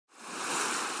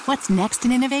What's next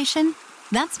in innovation?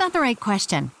 That's not the right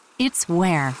question. It's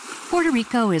where. Puerto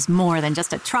Rico is more than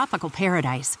just a tropical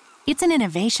paradise. It's an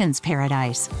innovations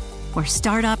paradise, where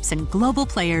startups and global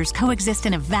players coexist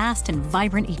in a vast and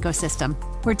vibrant ecosystem,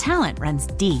 where talent runs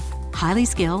deep, highly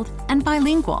skilled, and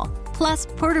bilingual. Plus,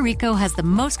 Puerto Rico has the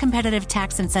most competitive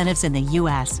tax incentives in the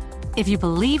U.S. If you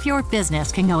believe your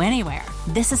business can go anywhere,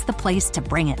 this is the place to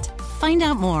bring it. Find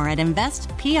out more at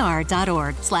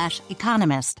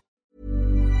investpr.org/economist.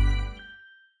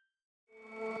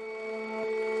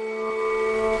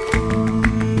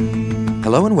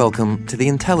 Hello and welcome to The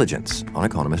Intelligence on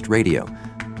Economist Radio.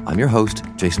 I'm your host,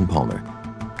 Jason Palmer.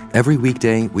 Every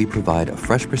weekday, we provide a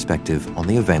fresh perspective on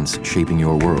the events shaping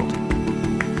your world.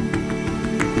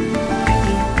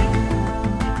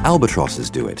 Albatrosses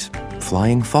do it.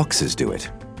 Flying foxes do it.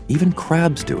 Even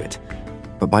crabs do it.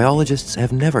 But biologists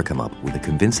have never come up with a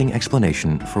convincing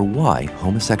explanation for why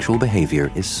homosexual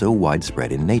behavior is so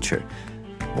widespread in nature.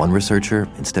 One researcher,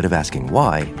 instead of asking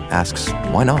why, asks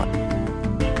why not?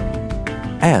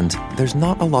 And there's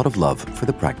not a lot of love for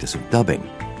the practice of dubbing,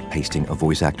 pasting a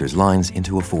voice actor's lines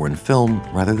into a foreign film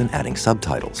rather than adding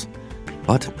subtitles.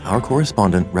 But our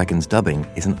correspondent reckons dubbing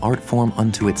is an art form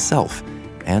unto itself,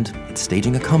 and it's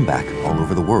staging a comeback all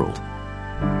over the world.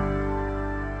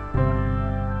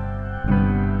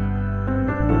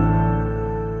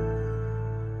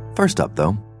 First up,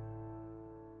 though.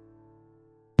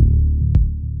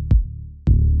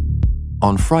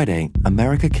 On Friday,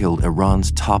 America killed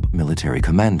Iran's top military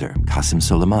commander, Qasem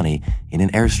Soleimani, in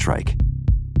an airstrike.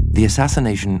 The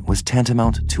assassination was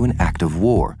tantamount to an act of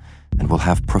war and will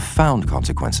have profound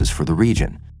consequences for the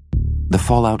region. The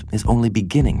fallout is only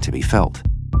beginning to be felt.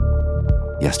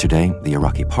 Yesterday, the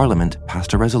Iraqi parliament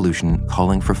passed a resolution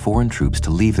calling for foreign troops to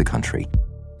leave the country,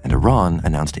 and Iran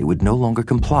announced it would no longer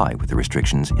comply with the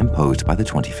restrictions imposed by the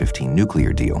 2015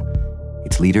 nuclear deal.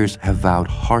 Its leaders have vowed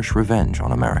harsh revenge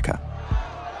on America.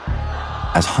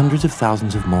 As hundreds of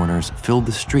thousands of mourners filled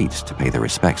the streets to pay their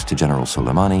respects to General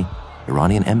Soleimani,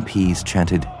 Iranian MPs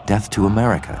chanted "Death to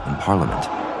America" in parliament.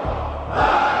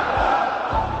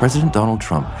 President Donald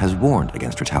Trump has warned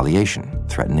against retaliation,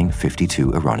 threatening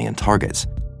 52 Iranian targets.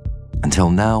 Until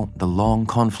now, the long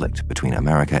conflict between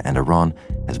America and Iran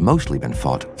has mostly been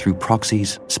fought through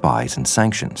proxies, spies, and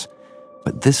sanctions.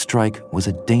 But this strike was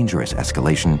a dangerous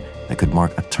escalation that could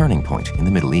mark a turning point in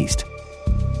the Middle East.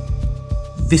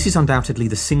 This is undoubtedly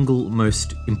the single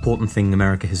most important thing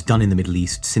America has done in the Middle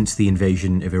East since the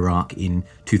invasion of Iraq in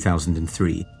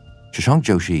 2003. Shashank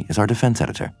Joshi is our defense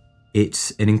editor.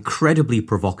 It's an incredibly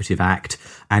provocative act,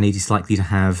 and it is likely to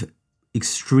have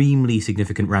extremely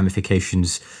significant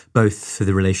ramifications both for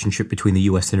the relationship between the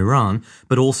US and Iran,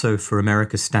 but also for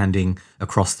America's standing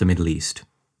across the Middle East.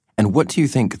 And what do you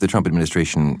think the Trump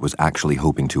administration was actually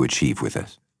hoping to achieve with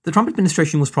this? The Trump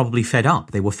administration was probably fed up.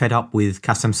 They were fed up with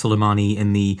Qasem Soleimani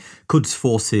and the Quds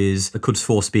forces, the Quds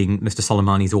Force being Mr.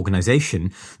 Soleimani's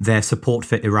organization, their support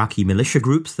for Iraqi militia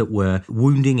groups that were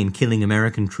wounding and killing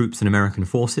American troops and American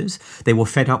forces. They were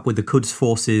fed up with the Quds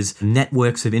forces'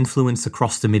 networks of influence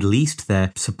across the Middle East,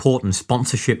 their support and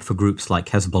sponsorship for groups like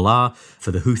Hezbollah,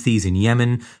 for the Houthis in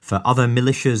Yemen, for other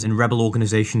militias and rebel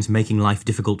organizations making life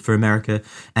difficult for America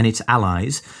and its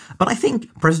allies. But I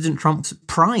think President Trump's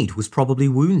pride was probably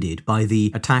wounded by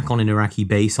the attack on an Iraqi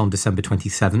base on December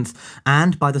 27th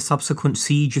and by the subsequent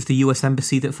siege of the US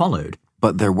embassy that followed.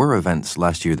 But there were events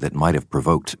last year that might have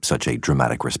provoked such a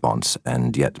dramatic response,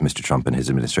 and yet Mr. Trump and his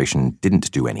administration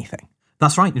didn't do anything.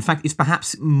 That's right. In fact, it's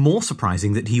perhaps more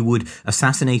surprising that he would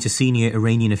assassinate a senior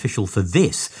Iranian official for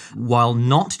this, while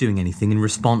not doing anything in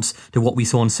response to what we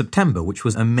saw in September, which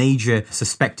was a major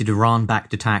suspected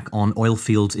Iran-backed attack on oil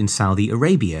fields in Saudi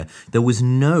Arabia. There was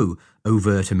no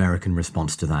overt American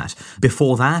response to that.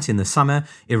 Before that, in the summer,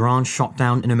 Iran shot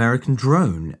down an American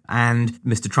drone, and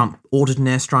Mr. Trump ordered an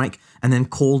airstrike and then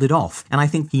called it off. And I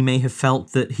think he may have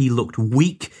felt that he looked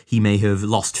weak, he may have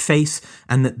lost face,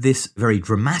 and that this very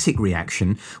dramatic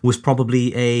reaction was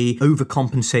probably a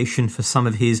overcompensation for some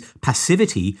of his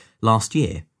passivity last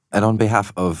year. And on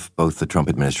behalf of both the Trump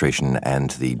administration and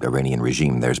the Iranian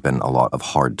regime, there's been a lot of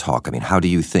hard talk. I mean, how do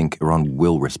you think Iran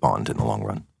will respond in the long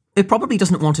run? It probably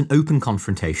doesn't want an open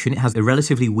confrontation. It has a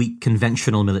relatively weak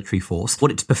conventional military force. What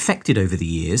it's perfected over the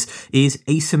years is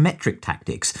asymmetric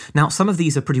tactics. Now, some of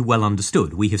these are pretty well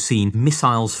understood. We have seen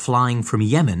missiles flying from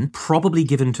Yemen, probably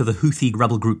given to the Houthi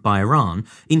rebel group by Iran,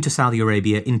 into Saudi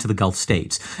Arabia, into the Gulf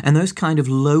states. And those kind of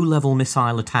low-level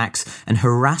missile attacks and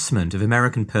harassment of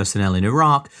American personnel in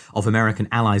Iraq, of American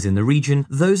allies in the region,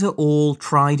 those are all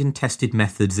tried and tested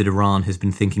methods that Iran has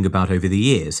been thinking about over the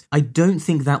years. I don't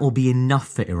think that will be enough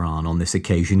for Iran Iran on this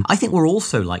occasion. I think we're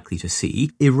also likely to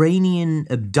see Iranian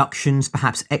abductions,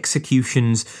 perhaps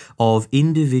executions of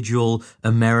individual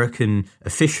American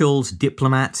officials,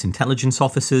 diplomats, intelligence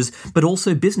officers, but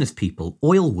also business people,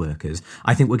 oil workers.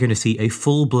 I think we're going to see a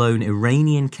full-blown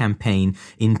Iranian campaign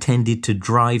intended to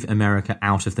drive America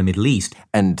out of the Middle East.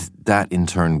 And that in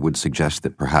turn would suggest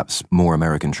that perhaps more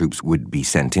American troops would be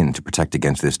sent in to protect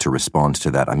against this, to respond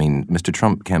to that. I mean, Mr.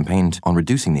 Trump campaigned on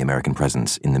reducing the American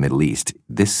presence in the Middle East.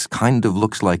 This kind of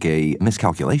looks like a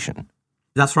miscalculation.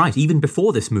 That's right. Even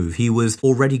before this move, he was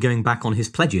already going back on his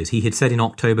pledges. He had said in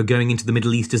October going into the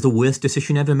Middle East is the worst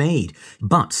decision ever made.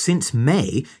 But since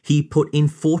May, he put in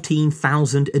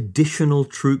 14,000 additional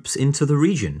troops into the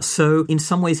region. So in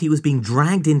some ways, he was being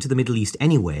dragged into the Middle East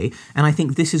anyway, and I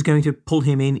think this is going to pull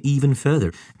him in even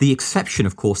further. The exception,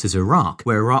 of course, is Iraq,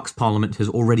 where Iraq's parliament has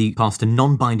already passed a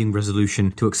non-binding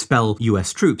resolution to expel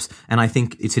US troops, and I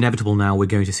think it's inevitable now we're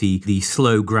going to see the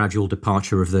slow, gradual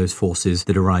departure of those forces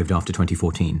that arrived after 2014.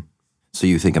 So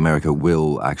you think America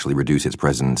will actually reduce its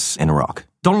presence in Iraq?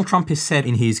 Donald Trump has said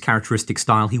in his characteristic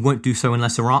style he won't do so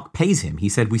unless Iraq pays him. He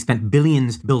said, we spent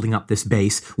billions building up this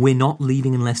base. We're not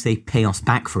leaving unless they pay us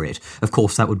back for it. Of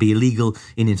course, that would be illegal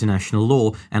in international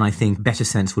law, and I think better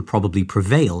sense would probably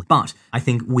prevail. But I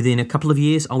think within a couple of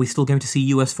years, are we still going to see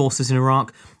US forces in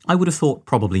Iraq? I would have thought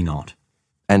probably not.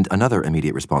 And another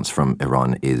immediate response from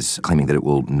Iran is claiming that it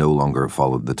will no longer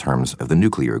follow the terms of the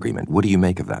nuclear agreement. What do you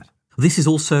make of that? This is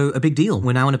also a big deal.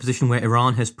 We're now in a position where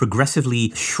Iran has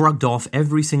progressively shrugged off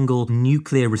every single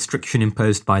nuclear restriction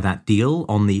imposed by that deal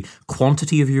on the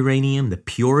quantity of uranium, the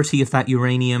purity of that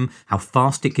uranium, how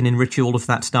fast it can enrich all of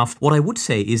that stuff. What I would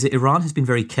say is that Iran has been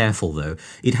very careful, though.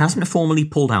 It hasn't formally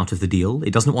pulled out of the deal.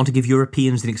 It doesn't want to give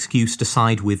Europeans an excuse to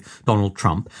side with Donald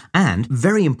Trump. And,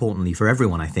 very importantly for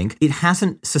everyone, I think, it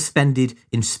hasn't suspended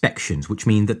inspections, which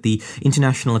mean that the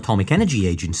International Atomic Energy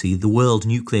Agency, the world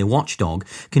nuclear watchdog,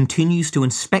 continues to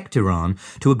inspect Iran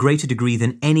to a greater degree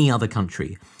than any other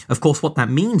country. Of course, what that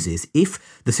means is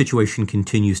if the situation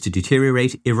continues to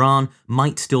deteriorate, Iran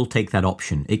might still take that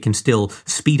option. It can still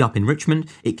speed up enrichment,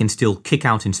 it can still kick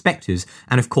out inspectors,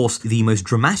 and of course, the most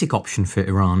dramatic option for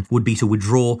Iran would be to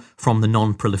withdraw from the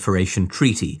Non-Proliferation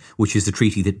Treaty, which is the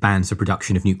treaty that bans the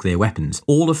production of nuclear weapons.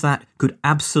 All of that could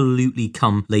absolutely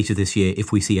come later this year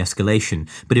if we see escalation,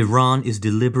 but Iran is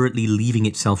deliberately leaving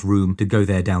itself room to go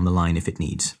there down the line if it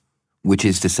needs. Which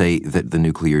is to say that the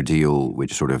nuclear deal,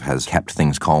 which sort of has kept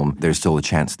things calm, there's still a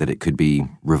chance that it could be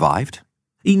revived?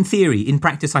 In theory. In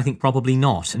practice, I think probably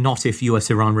not. Not if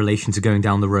US-Iran relations are going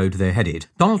down the road they're headed.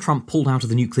 Donald Trump pulled out of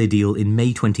the nuclear deal in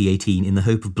May 2018 in the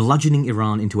hope of bludgeoning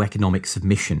Iran into economic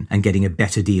submission and getting a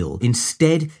better deal.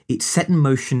 Instead, it set in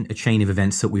motion a chain of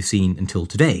events that we've seen until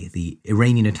today. The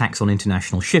Iranian attacks on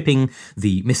international shipping,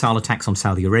 the missile attacks on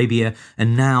Saudi Arabia,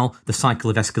 and now the cycle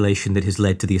of escalation that has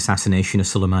led to the assassination of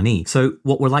Soleimani. So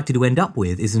what we're likely to end up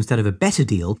with is, instead of a better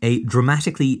deal, a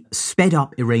dramatically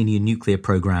sped-up Iranian nuclear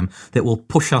program that will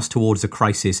push us towards a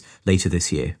crisis later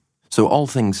this year. So all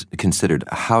things considered,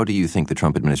 how do you think the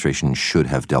Trump administration should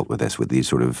have dealt with this, with these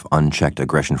sort of unchecked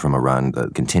aggression from Iran, the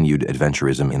continued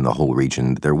adventurism in the whole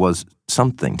region? There was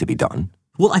something to be done.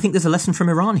 Well, I think there's a lesson from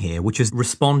Iran here, which has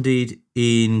responded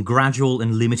in gradual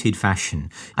and limited fashion.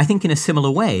 I think in a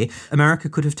similar way, America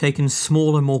could have taken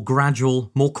smaller, more gradual,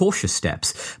 more cautious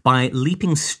steps. By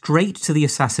leaping straight to the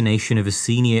assassination of a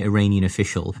senior Iranian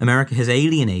official, America has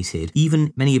alienated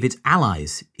even many of its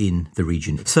allies in the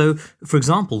region. So, for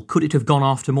example, could it have gone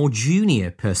after more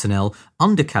junior personnel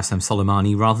under Qasem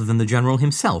Soleimani rather than the general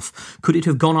himself? Could it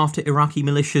have gone after Iraqi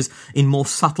militias in more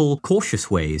subtle,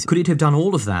 cautious ways? Could it have done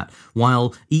all of that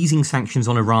while easing sanctions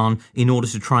on Iran in order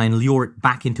to try and lure it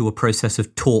back into a process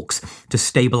of talks to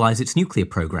stabilize its nuclear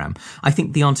program? I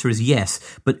think the answer is yes,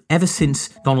 but ever since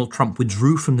Donald Trump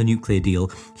withdrew from the nuclear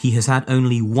deal, he has had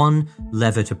only one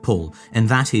lever to pull, and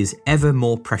that is ever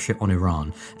more pressure on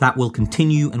Iran. That will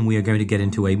continue, and we are going to get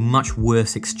into a much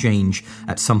worse exchange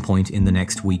at some point in the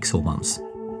next weeks or months.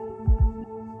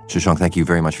 Shashank, thank you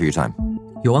very much for your time.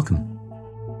 You're welcome.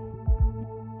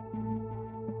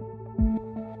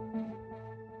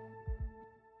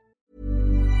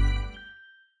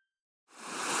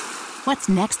 What's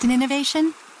next in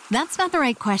innovation? That's not the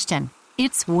right question.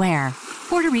 It's where.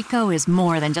 Puerto Rico is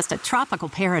more than just a tropical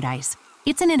paradise.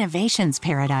 It's an innovations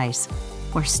paradise,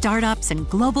 where startups and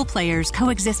global players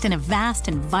coexist in a vast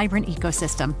and vibrant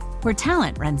ecosystem, where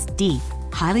talent runs deep,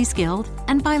 highly skilled,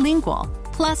 and bilingual.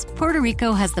 Plus, Puerto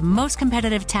Rico has the most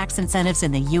competitive tax incentives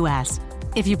in the U.S.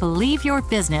 If you believe your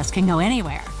business can go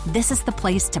anywhere, this is the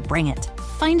place to bring it.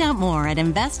 Find out more at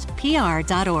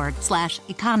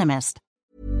investpr.org/economist.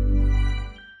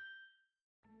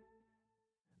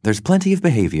 There's plenty of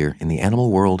behavior in the animal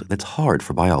world that's hard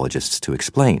for biologists to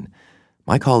explain.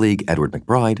 My colleague Edward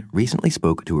McBride recently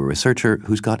spoke to a researcher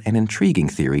who's got an intriguing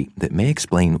theory that may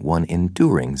explain one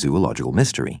enduring zoological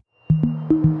mystery.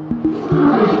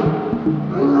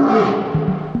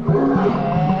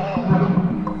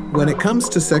 When it comes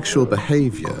to sexual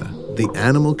behavior, the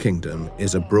animal kingdom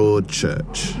is a broad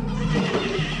church.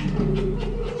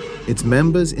 Its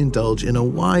members indulge in a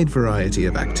wide variety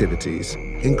of activities,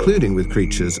 including with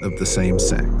creatures of the same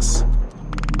sex.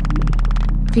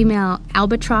 Female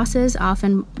albatrosses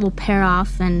often will pair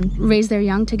off and raise their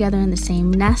young together in the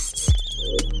same nests.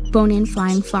 Bone-in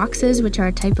flying foxes, which are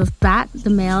a type of bat, the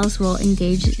males will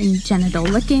engage in genital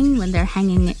licking when they're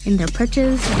hanging in their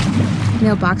perches.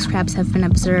 Male box crabs have been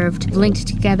observed linked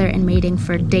together and mating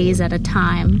for days at a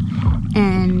time.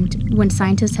 And when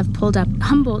scientists have pulled up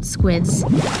Humboldt squids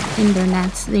in their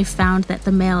nets, they've found that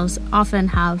the males often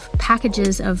have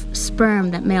packages of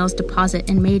sperm that males deposit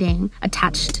in mating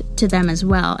attached to them as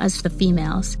well as the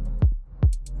females.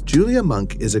 Julia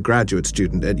Monk is a graduate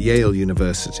student at Yale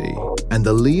University and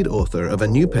the lead author of a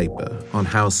new paper on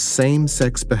how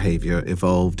same-sex behavior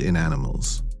evolved in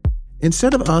animals.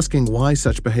 Instead of asking why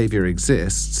such behavior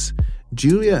exists,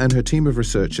 Julia and her team of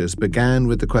researchers began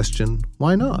with the question,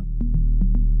 why not?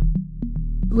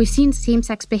 We've seen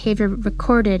same-sex behavior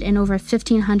recorded in over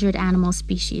 1,500 animal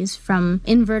species, from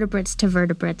invertebrates to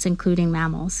vertebrates, including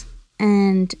mammals.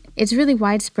 And it's really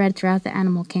widespread throughout the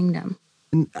animal kingdom.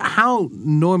 And how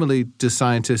normally do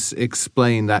scientists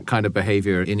explain that kind of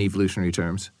behavior in evolutionary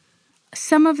terms?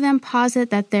 Some of them posit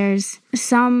that there's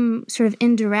some sort of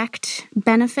indirect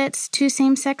benefits to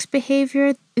same-sex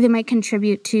behavior. They might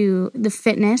contribute to the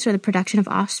fitness or the production of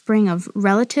offspring of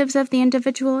relatives of the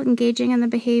individual engaging in the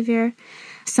behavior.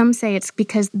 Some say it's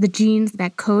because the genes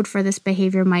that code for this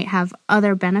behavior might have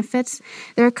other benefits.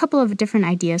 There are a couple of different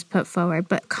ideas put forward,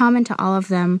 but common to all of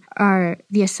them are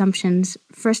the assumptions,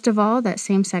 first of all, that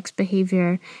same-sex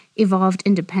behavior evolved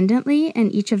independently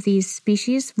in each of these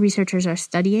species researchers are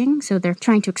studying, so they're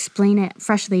trying to explain it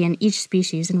freshly in each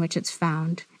species in which it's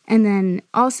found. And then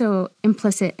also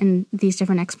implicit in these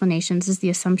different explanations is the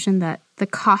assumption that the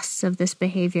costs of this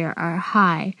behavior are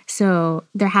high. So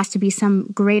there has to be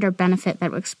some greater benefit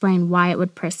that would explain why it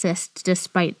would persist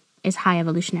despite its high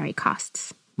evolutionary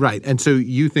costs. Right. And so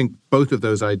you think both of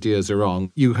those ideas are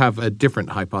wrong. You have a different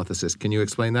hypothesis. Can you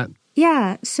explain that?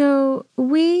 Yeah. So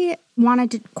we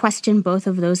wanted to question both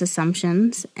of those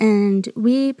assumptions, and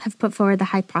we have put forward the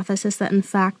hypothesis that, in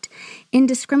fact,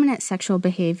 indiscriminate sexual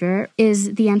behavior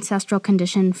is the ancestral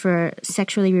condition for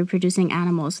sexually reproducing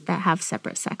animals that have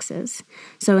separate sexes.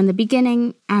 So in the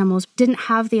beginning, animals didn't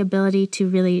have the ability to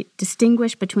really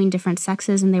distinguish between different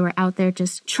sexes, and they were out there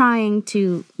just trying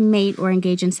to mate or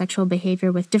engage in sexual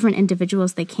behavior with different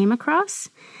individuals they came across.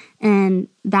 And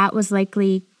that was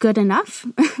likely good enough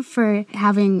for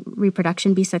having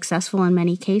reproduction be successful in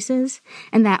many cases.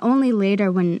 And that only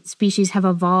later, when species have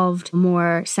evolved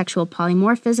more sexual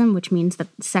polymorphism, which means that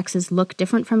sexes look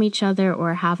different from each other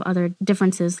or have other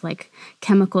differences like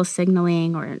chemical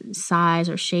signaling or size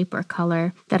or shape or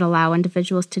color that allow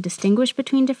individuals to distinguish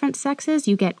between different sexes,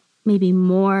 you get maybe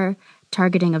more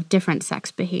targeting of different sex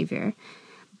behavior.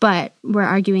 But we're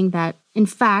arguing that, in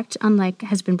fact, unlike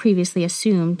has been previously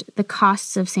assumed, the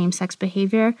costs of same-sex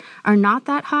behavior are not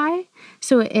that high,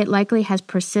 so it likely has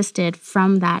persisted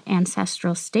from that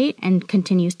ancestral state and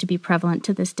continues to be prevalent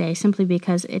to this day simply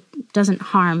because it doesn't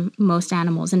harm most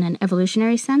animals in an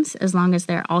evolutionary sense as long as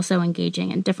they're also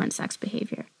engaging in different sex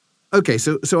behavior. Okay,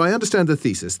 so I understand the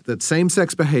thesis that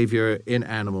same-sex behavior in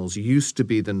animals used to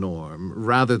be the norm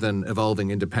rather than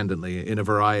evolving independently in a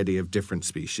variety of different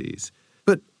species.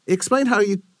 But explain how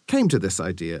you came to this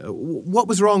idea. What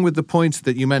was wrong with the points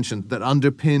that you mentioned that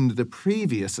underpinned the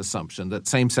previous assumption that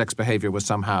same-sex behavior was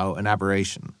somehow an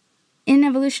aberration? In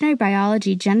evolutionary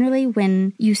biology, generally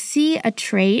when you see a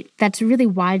trait that's really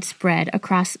widespread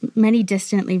across many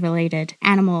distantly related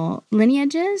animal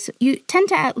lineages, you tend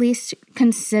to at least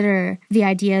consider the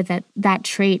idea that that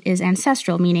trait is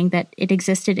ancestral, meaning that it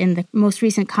existed in the most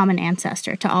recent common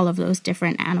ancestor to all of those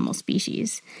different animal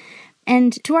species.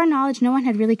 And to our knowledge, no one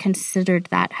had really considered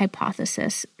that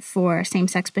hypothesis for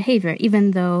same-sex behavior,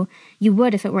 even though you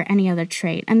would if it were any other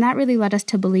trait. And that really led us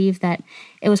to believe that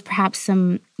it was perhaps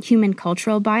some human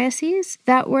cultural biases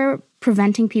that were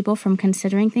preventing people from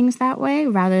considering things that way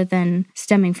rather than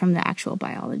stemming from the actual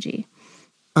biology.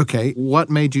 Okay, what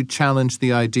made you challenge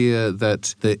the idea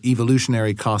that the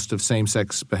evolutionary cost of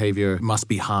same-sex behavior must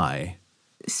be high?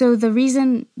 So the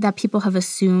reason that people have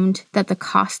assumed that the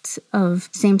costs of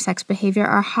same-sex behavior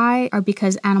are high are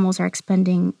because animals are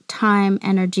expending time,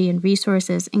 energy, and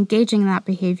resources engaging in that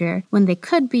behavior when they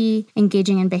could be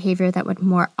engaging in behavior that would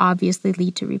more obviously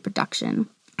lead to reproduction.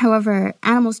 However,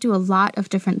 animals do a lot of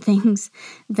different things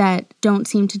that don't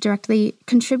seem to directly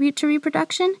contribute to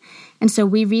reproduction. And so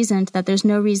we reasoned that there's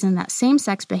no reason that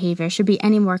same-sex behavior should be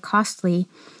any more costly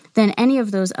than any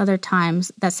of those other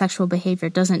times that sexual behavior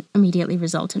doesn't immediately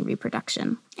result in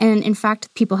reproduction. And in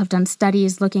fact, people have done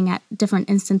studies looking at different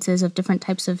instances of different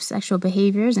types of sexual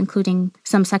behaviors, including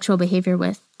some sexual behavior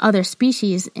with other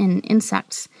species in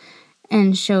insects,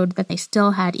 and showed that they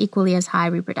still had equally as high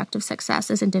reproductive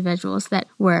success as individuals that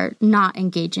were not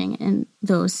engaging in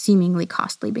those seemingly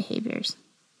costly behaviors.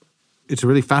 It's a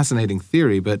really fascinating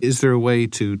theory, but is there a way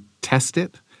to test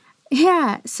it?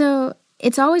 Yeah, so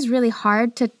it's always really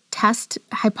hard to test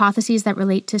hypotheses that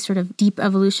relate to sort of deep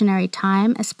evolutionary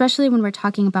time, especially when we're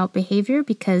talking about behavior,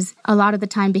 because a lot of the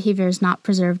time behavior is not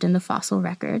preserved in the fossil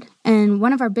record. And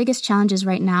one of our biggest challenges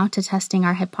right now to testing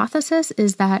our hypothesis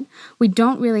is that we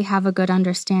don't really have a good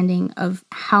understanding of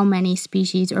how many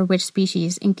species or which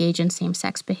species engage in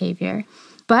same-sex behavior.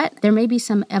 But there may be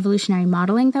some evolutionary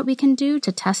modeling that we can do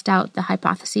to test out the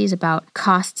hypotheses about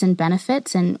costs and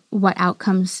benefits and what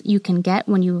outcomes you can get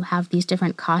when you have these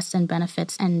different costs and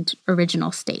benefits and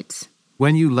original states.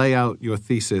 When you lay out your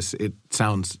thesis, it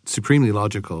sounds supremely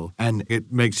logical, and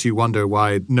it makes you wonder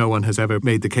why no one has ever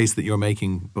made the case that you're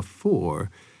making before.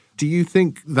 Do you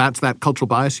think that's that cultural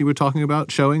bias you were talking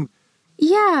about showing?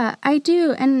 Yeah, I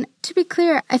do. And to be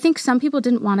clear, I think some people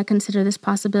didn't want to consider this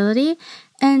possibility.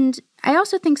 And I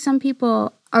also think some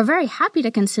people are very happy to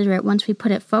consider it once we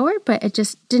put it forward, but it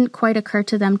just didn't quite occur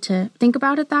to them to think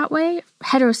about it that way.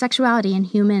 Heterosexuality in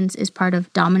humans is part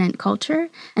of dominant culture,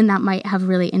 and that might have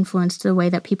really influenced the way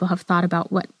that people have thought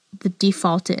about what the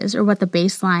default is or what the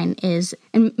baseline is,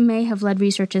 and may have led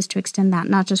researchers to extend that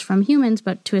not just from humans,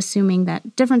 but to assuming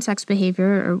that different sex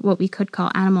behavior, or what we could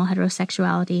call animal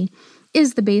heterosexuality,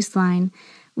 is the baseline,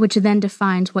 which then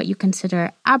defines what you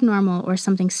consider abnormal or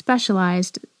something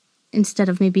specialized, instead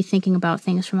of maybe thinking about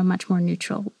things from a much more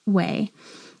neutral way.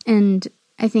 And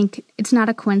I think it's not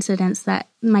a coincidence that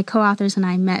my co-authors and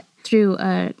I met through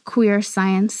a queer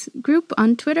science group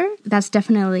on Twitter. That's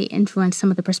definitely influenced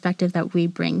some of the perspective that we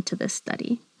bring to this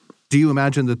study. Do you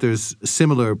imagine that there's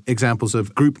similar examples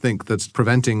of groupthink that's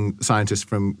preventing scientists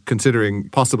from considering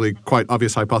possibly quite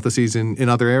obvious hypotheses in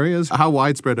other areas? How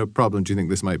widespread a problem do you think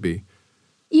this might be?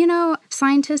 You know,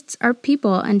 scientists are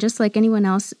people, and just like anyone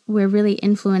else, we're really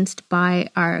influenced by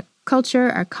our culture,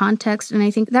 our context, and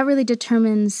I think that really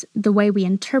determines the way we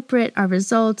interpret our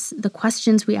results, the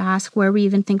questions we ask, where we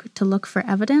even think to look for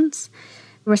evidence.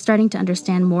 We're starting to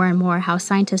understand more and more how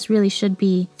scientists really should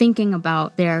be thinking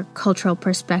about their cultural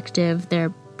perspective,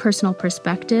 their personal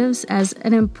perspectives as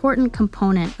an important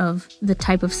component of the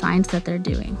type of science that they're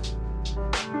doing.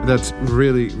 That's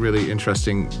really, really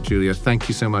interesting, Julia. Thank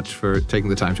you so much for taking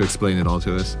the time to explain it all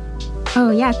to us. Oh,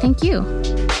 yeah, thank you.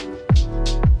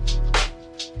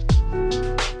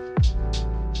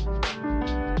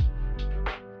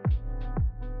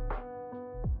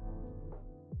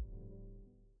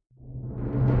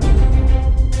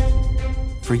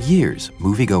 For years,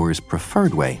 moviegoers'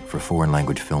 preferred way for foreign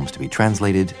language films to be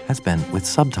translated has been with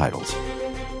subtitles.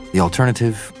 The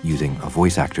alternative, using a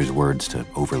voice actor's words to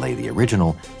overlay the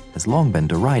original, has long been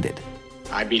derided.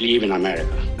 I believe in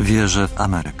America. Wierzę w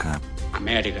Amerykę.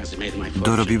 America's made my fortune.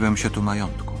 Dorobiłem się tu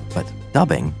majątku. But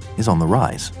dubbing is on the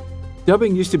rise.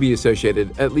 Dubbing used to be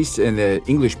associated, at least in the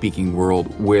English-speaking world,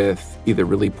 with either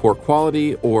really poor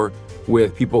quality or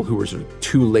with people who were sort of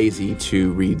too lazy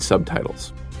to read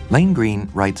subtitles. Lane Green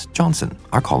writes Johnson,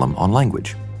 our column on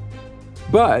language.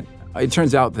 But it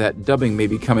turns out that dubbing may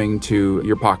be coming to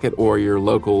your pocket or your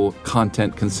local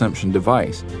content consumption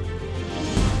device.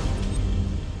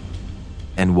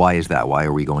 And why is that? Why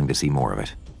are we going to see more of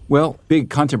it? Well, big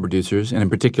content producers, and in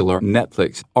particular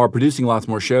Netflix, are producing lots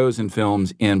more shows and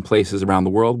films in places around the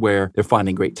world where they're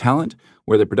finding great talent,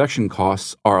 where the production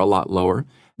costs are a lot lower.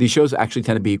 These shows actually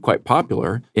tend to be quite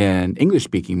popular in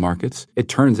English-speaking markets. It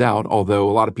turns out, although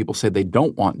a lot of people say they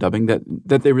don't want dubbing,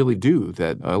 that they really do,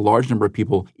 that a large number of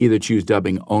people either choose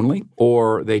dubbing only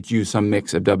or they use some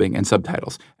mix of dubbing and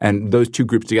subtitles. And those two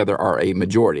groups together are a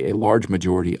large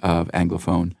majority of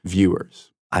Anglophone viewers.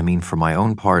 I mean, for my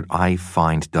own part, I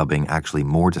find dubbing actually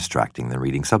more distracting than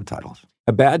reading subtitles.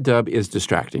 A bad dub is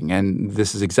distracting, and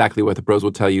this is exactly what the pros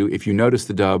will tell you. If you notice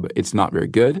the dub, it's not very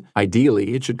good.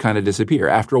 Ideally, it should kind of disappear.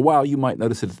 After a while, you might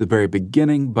notice it at the very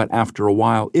beginning, but after a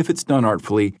while, if it's done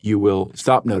artfully, you will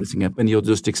stop noticing it, and you'll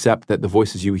just accept that the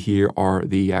voices you hear are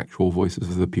the actual voices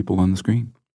of the people on the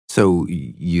screen. So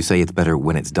you say it's better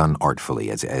when it's done artfully,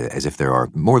 as if there are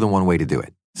more than one way to do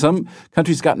it. Some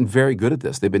countries have gotten very good at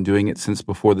this. They've been doing it since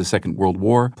before the Second World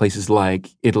War. Places like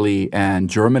Italy and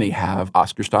Germany have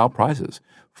Oscar-style prizes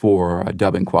for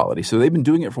dubbing quality. So they've been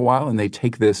doing it for a while, and they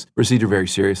take this procedure very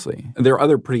seriously. There are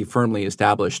other pretty firmly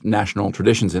established national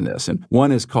traditions in this, and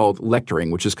one is called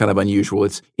lecturing, which is kind of unusual.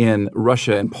 It's in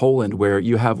Russia and Poland, where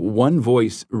you have one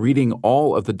voice reading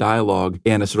all of the dialogue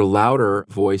in a sort of louder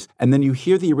voice, and then you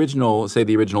hear the original, say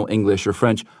the original English or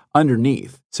French,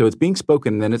 underneath. So it's being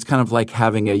spoken, and then it's kind of like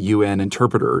having a UN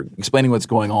interpreter explaining what's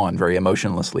going on very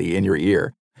emotionlessly in your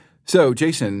ear. So,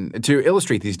 Jason, to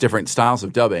illustrate these different styles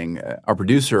of dubbing, our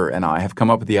producer and I have come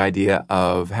up with the idea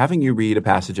of having you read a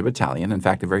passage of Italian, in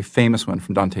fact, a very famous one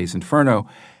from Dante's Inferno,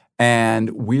 and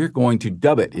we're going to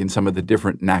dub it in some of the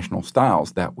different national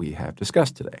styles that we have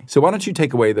discussed today. So why don't you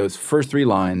take away those first three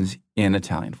lines in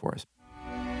Italian for us?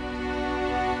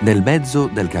 Nel mezzo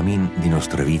del cammin di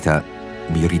nostra vita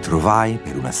mi ritrovai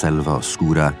per una selva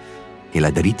oscura che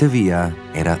la diritta via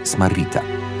era smarrita.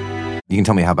 You can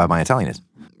tell me how bad my Italian is.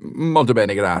 Molto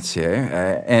bene, grazie.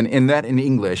 And in that, in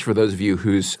English, for those of you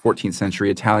whose 14th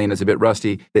century Italian is a bit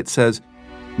rusty, it says,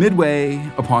 midway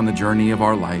upon the journey of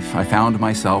our life, I found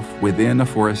myself within a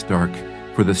forest dark,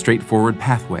 for the straightforward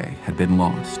pathway had been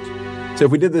lost. So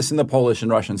if we did this in the Polish and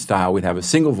Russian style, we'd have a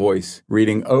single voice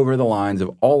reading over the lines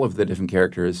of all of the different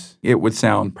characters. It would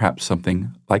sound perhaps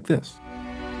something like this.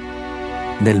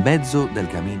 Nel mezzo del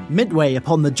cammin. Midway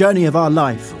upon the journey of our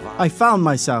life, I found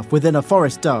myself within a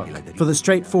forest dark, for the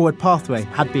straightforward pathway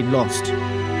had been lost.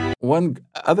 One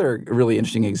other really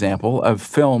interesting example of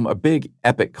film, a big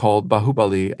epic called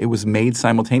Bahubali, it was made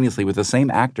simultaneously with the same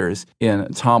actors in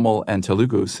Tamil and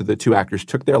Telugu. So the two actors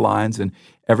took their lines in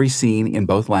every scene in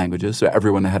both languages, so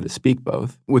everyone had to speak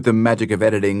both. With the magic of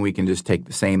editing, we can just take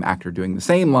the same actor doing the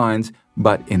same lines,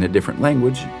 but in a different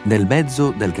language. Nel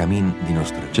mezzo del cammin di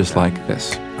nostra vita. Just like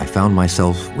this. I found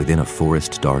myself within a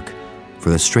forest dark, for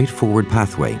the straightforward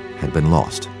pathway had been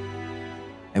lost.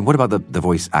 And what about the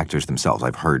voice actors themselves?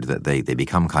 I've heard that they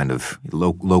become kind of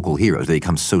local heroes. They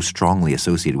become so strongly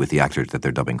associated with the actors that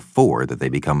they're dubbing for that they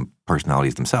become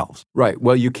personalities themselves. Right.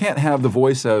 Well, you can't have the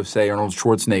voice of, say, Arnold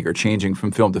Schwarzenegger changing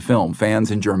from film to film. Fans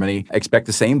in Germany expect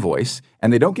the same voice,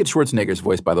 and they don't get Schwarzenegger's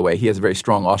voice, by the way. He has a very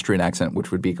strong Austrian accent,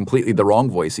 which would be completely the wrong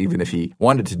voice, even if he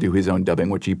wanted to do his own dubbing,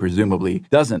 which he presumably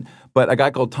doesn't. But a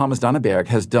guy called Thomas Danneberg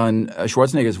has done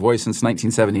Schwarzenegger's voice since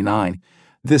 1979.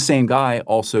 This same guy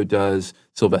also does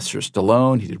Sylvester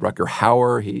Stallone. He did Rutger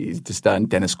Hauer. He's just done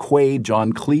Dennis Quaid,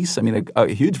 John Cleese. I mean, a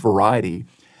huge variety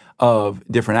of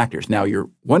different actors. Now,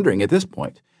 you're wondering at this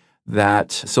point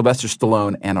that Sylvester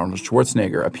Stallone and Arnold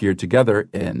Schwarzenegger appeared together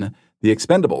in The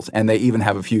Expendables, and they even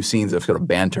have a few scenes of sort of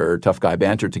banter, tough guy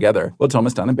banter together. Well,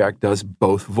 Thomas Danneberg does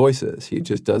both voices. He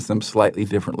just does them slightly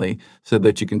differently so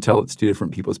that you can tell it's two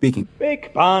different people speaking.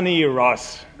 Big Barney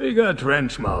Ross. Bigger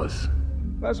Trenchmaus.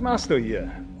 Was machst du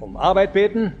hier? Arbeit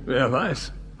beten? Wer weiß.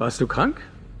 Warst du krank?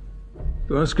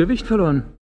 Du hast Gewicht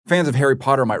verloren. Fans of Harry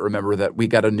Potter might remember that we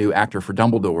got a new actor for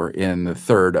Dumbledore in the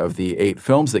third of the 8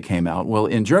 films that came out. Well,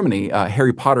 in Germany,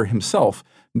 Harry Potter himself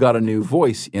got a new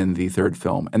voice in the third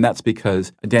film, and that's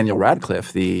because Daniel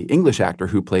Radcliffe, the English actor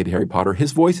who played Harry Potter,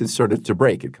 his voice had started to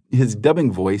break. His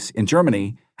dubbing voice in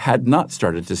Germany had not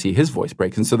started to see his voice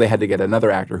break, and so they had to get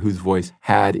another actor whose voice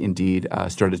had indeed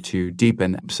started to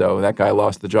deepen. So that guy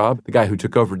lost the job. The guy who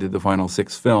took over did the final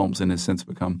 6 films and has since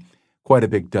become quite a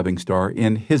big dubbing star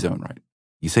in his own right.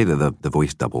 You say that the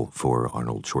voice double for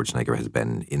Arnold Schwarzenegger has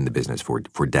been in the business for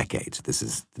decades.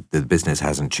 The business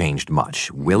hasn't changed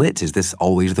much. Will it? Is this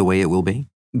always the way it will be?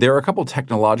 There are a couple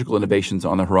technological innovations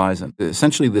on the horizon.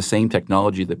 Essentially the same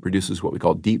technology that produces what we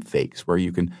call deep fakes, where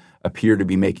you can appear to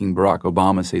be making Barack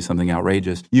Obama say something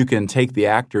outrageous. You can take the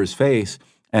actor's face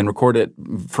and record it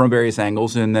from various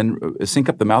angles and then sync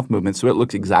up the mouth movements so it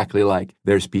looks exactly like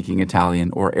they're speaking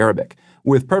Italian or Arabic.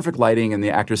 With perfect lighting and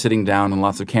the actor sitting down and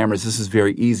lots of cameras, this is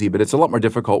very easy, but it's a lot more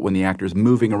difficult when the actor's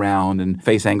moving around and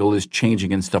face angle is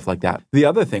changing and stuff like that. The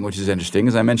other thing which is interesting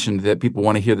is I mentioned that people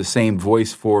want to hear the same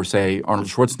voice for, say, Arnold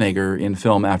Schwarzenegger in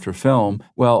film after film.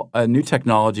 Well, a new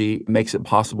technology makes it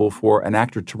possible for an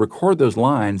actor to record those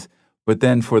lines, but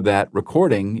then for that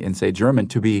recording in, say, German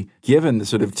to be given the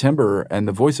sort of timbre and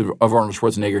the voice of Arnold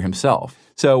Schwarzenegger himself.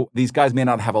 So these guys may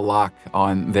not have a lock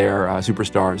on their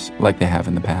superstars like they have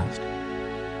in the past.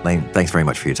 Lane, thanks very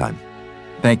much for your time.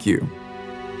 Thank you.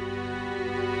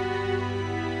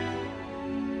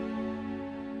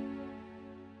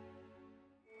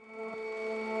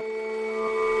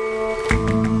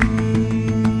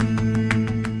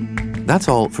 That's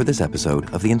all for this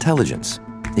episode of The Intelligence.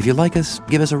 If you like us,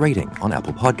 give us a rating on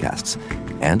Apple Podcasts.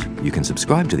 And you can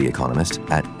subscribe to The Economist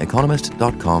at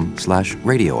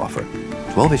economist.com/radio offer.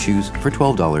 12 issues for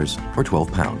 $12 or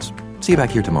 £12. See you back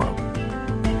here tomorrow.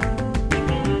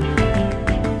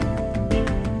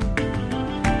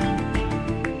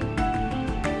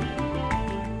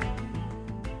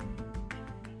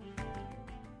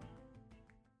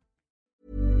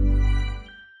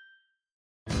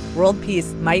 World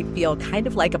peace might feel kind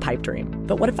of like a pipe dream,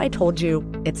 but what if I told you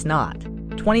it's not?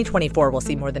 2024 will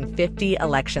see more than 50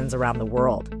 elections around the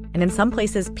world, and in some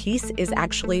places, peace is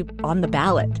actually on the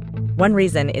ballot. One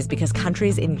reason is because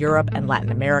countries in Europe and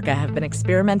Latin America have been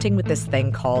experimenting with this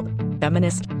thing called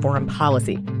feminist foreign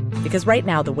policy. Because right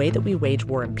now, the way that we wage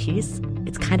war and peace,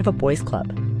 it's kind of a boys' club.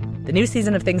 The new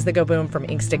season of Things That Go Boom from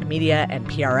Inkstick Media and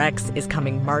PRX is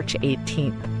coming March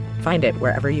 18th. Find it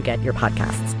wherever you get your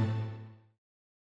podcasts.